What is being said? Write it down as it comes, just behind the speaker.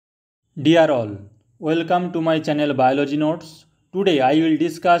Dear all, welcome to my channel Biology Notes. Today I will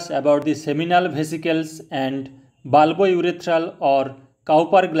discuss about the seminal vesicles and bulbourethral or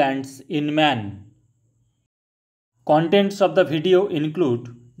Cowper glands in man. Contents of the video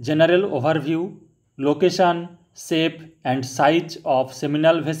include general overview, location, shape and size of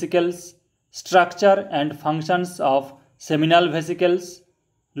seminal vesicles, structure and functions of seminal vesicles,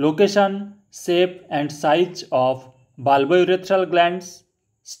 location, shape and size of bulbourethral glands,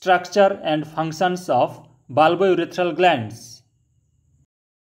 structure and functions of bulbourethral glands.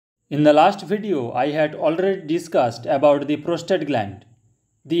 In the last video, I had already discussed about the prostate gland.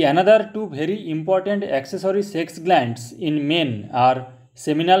 The another two very important accessory sex glands in men are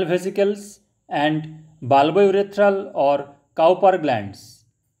seminal vesicles and bulbourethral or Cowper glands.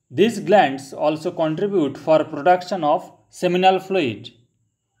 These glands also contribute for production of seminal fluid.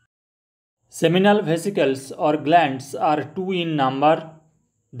 Seminal vesicles or glands are two in number.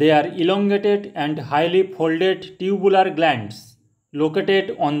 They are elongated and highly folded tubular glands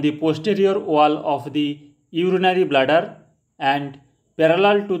located on the posterior wall of the urinary bladder and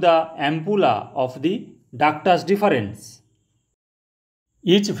parallel to the ampulla of the ductus deferens.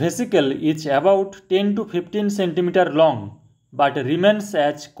 Each vesicle is about 10 to 15 cm long but remains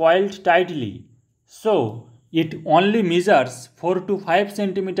as coiled tightly, so it only measures 4 to 5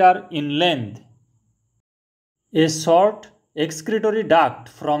 cm in length. A short excretory duct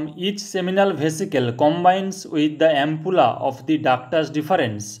from each seminal vesicle combines with the ampulla of the ductus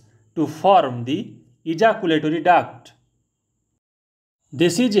deferens to form the ejaculatory duct.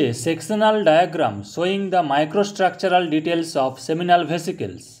 This is a sectional diagram showing the microstructural details of seminal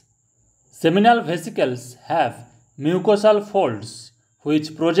vesicles. Seminal vesicles have mucosal folds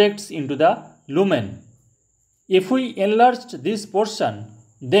which projects into the lumen. If we enlarged this portion,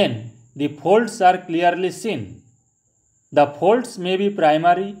 then the folds are clearly seen. The folds may be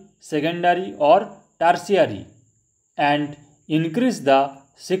primary, secondary or tertiary and increase the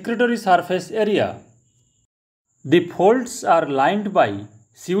secretory surface area. The folds are lined by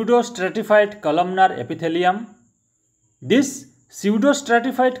pseudostratified columnar epithelium. This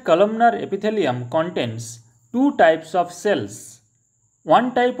pseudostratified columnar epithelium contains two types of cells.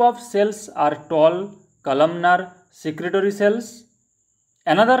 One type of cells are tall columnar secretory cells.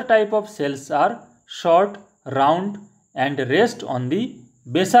 Another type of cells are short, round and rest on the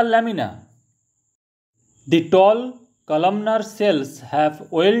basal lamina. The tall columnar cells have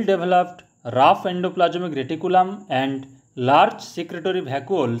well-developed rough endoplasmic reticulum and large secretory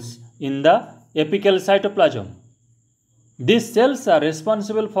vacuoles in the apical cytoplasm. These cells are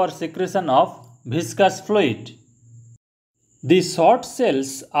responsible for secretion of viscous fluid. The short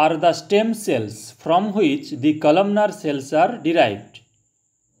cells are the stem cells from which the columnar cells are derived.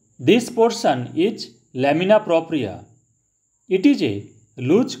 This portion is lamina propria. It is a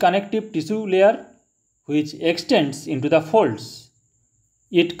loose connective tissue layer which extends into the folds.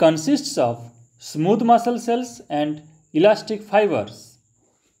 It consists of smooth muscle cells and elastic fibers.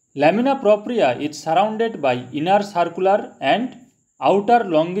 Lamina propria is surrounded by inner circular and outer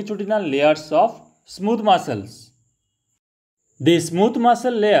longitudinal layers of smooth muscles. The smooth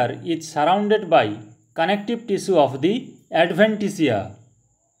muscle layer is surrounded by connective tissue of the adventitia.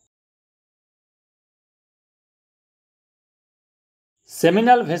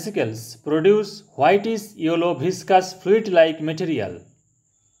 Seminal vesicles produce whitish yellow viscous fluid-like material.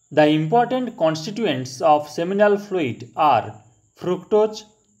 The important constituents of seminal fluid are fructose,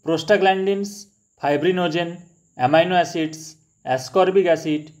 prostaglandins, fibrinogen, amino acids, ascorbic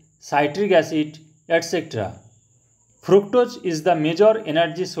acid, citric acid, etc. Fructose is the major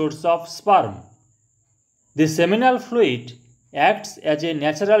energy source of sperm. The seminal fluid acts as a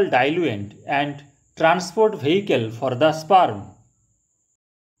natural diluent and transport vehicle for the sperm.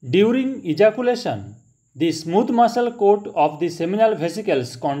 During ejaculation, the smooth muscle coat of the seminal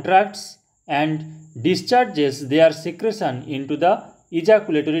vesicles contracts and discharges their secretion into the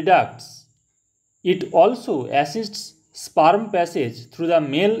ejaculatory ducts. It also assists sperm passage through the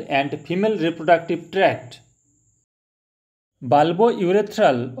male and female reproductive tract.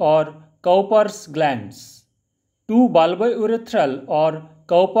 Bulbourethral or Cowper's glands. Two bulbourethral or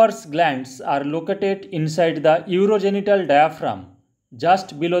Cowper's glands are located inside the urogenital diaphragm,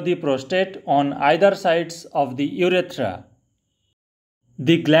 just below the prostate on either sides of the urethra.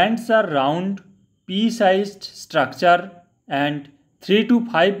 The glands are round, pea-sized structure and 3 to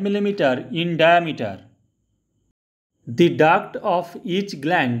 5 mm in diameter. The duct of each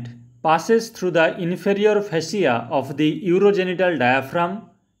gland passes through the inferior fascia of the urogenital diaphragm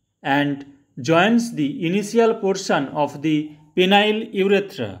and joins the initial portion of the penile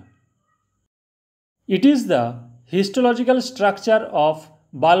urethra. It is the histological structure of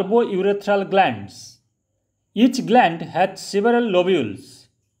bulbourethral glands. Each gland has several lobules.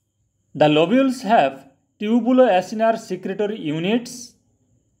 The lobules have tubuloacinar secretory units.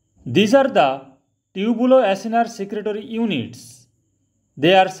 These are the tubuloacinar secretory units.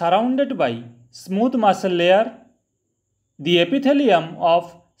 They are surrounded by smooth muscle layer. The epithelium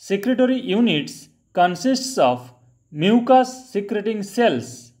of secretory units consists of mucus secreting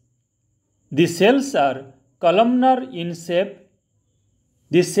cells. The cells are columnar in shape.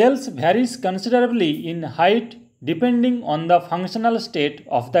 The cells varies considerably in height depending on the functional state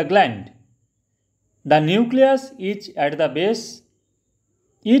of the gland. The nucleus is at the base.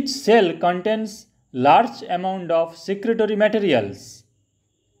 Each cell contains large amount of secretory materials.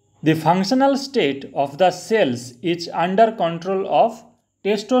 The functional state of the cells is under control of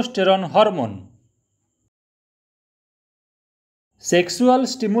testosterone hormone. Sexual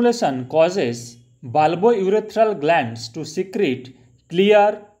stimulation causes bulbourethral glands to secrete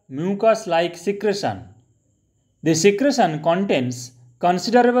clear mucus-like secretion. The secretion contains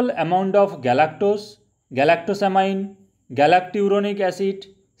considerable amount of galactose, galactosamine, galacturonic acid,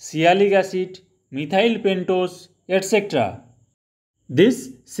 sialic acid, methyl pentose, etc.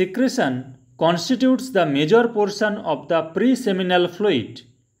 This secretion constitutes the major portion of the preseminal fluid.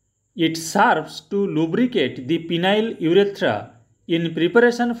 It serves to lubricate the penile urethra in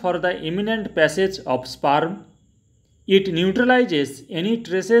preparation for the imminent passage of sperm. It neutralizes any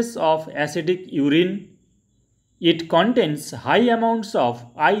traces of acidic urine. It contains high amounts of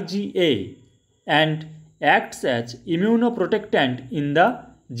IgA and acts as immunoprotectant in the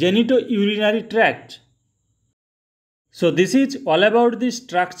genitourinary tract. So this is all about the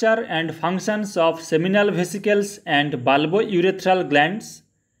structure and functions of seminal vesicles and bulbourethral glands.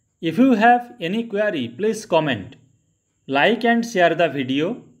 If you have any query, please comment. Like and share the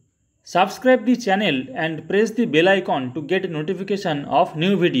video. Subscribe the channel and press the bell icon to get notification of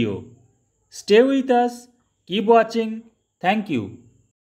new video. Stay with us. Keep watching. Thank you.